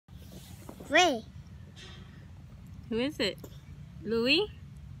Wait. Who is it? Louie?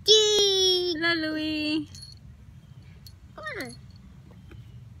 Gee. Hello, Louie. Come on.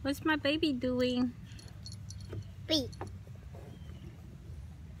 What's my baby doing? Wait.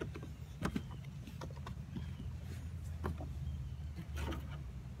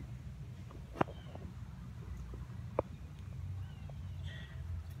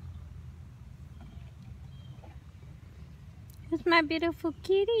 Who's my beautiful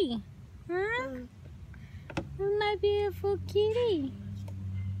kitty? Huh? Who's my beautiful kitty?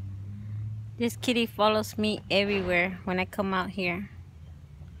 This kitty follows me everywhere when I come out here.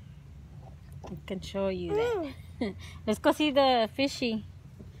 I can show you that. Let's go see the fishy.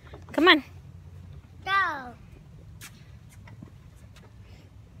 Come on. Go.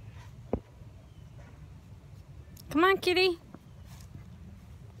 Come on, kitty.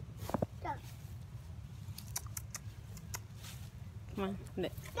 Go. Come on.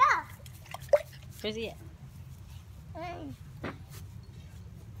 Look. Go. Where's he at?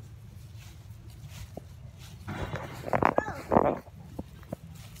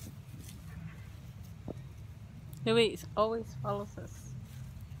 Louie always follows us.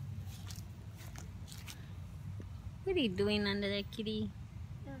 What are you doing under there, kitty?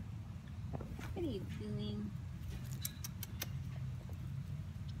 What are you doing?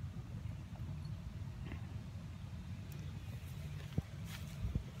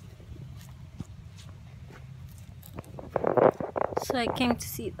 So I came to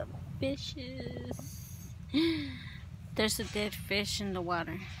see the fishes. There's a dead fish in the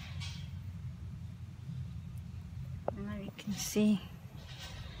water. Now you can see.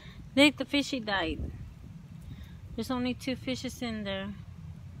 Look, the fishy died. There's only 2 fishes in there.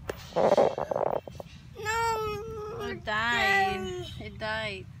 No. It died. It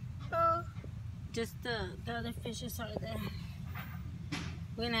died. No. Just the other fishes are there.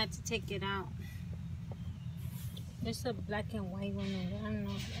 We're gonna have to take it out. There's a black and white one in there. I don't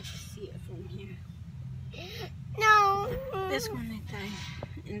know if I can see it from here. No. This one that died.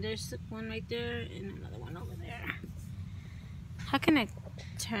 And there's one right there and another one over there. How can I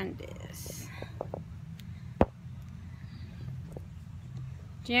turn this?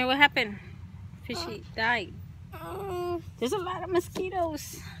 Junior, what happened? Fishy died. There's a lot of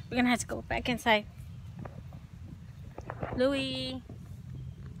mosquitoes. We're gonna have to go back inside. Louie.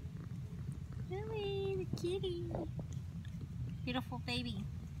 Louie, the kitty. Beautiful baby.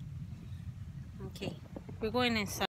 Okay, we're going inside.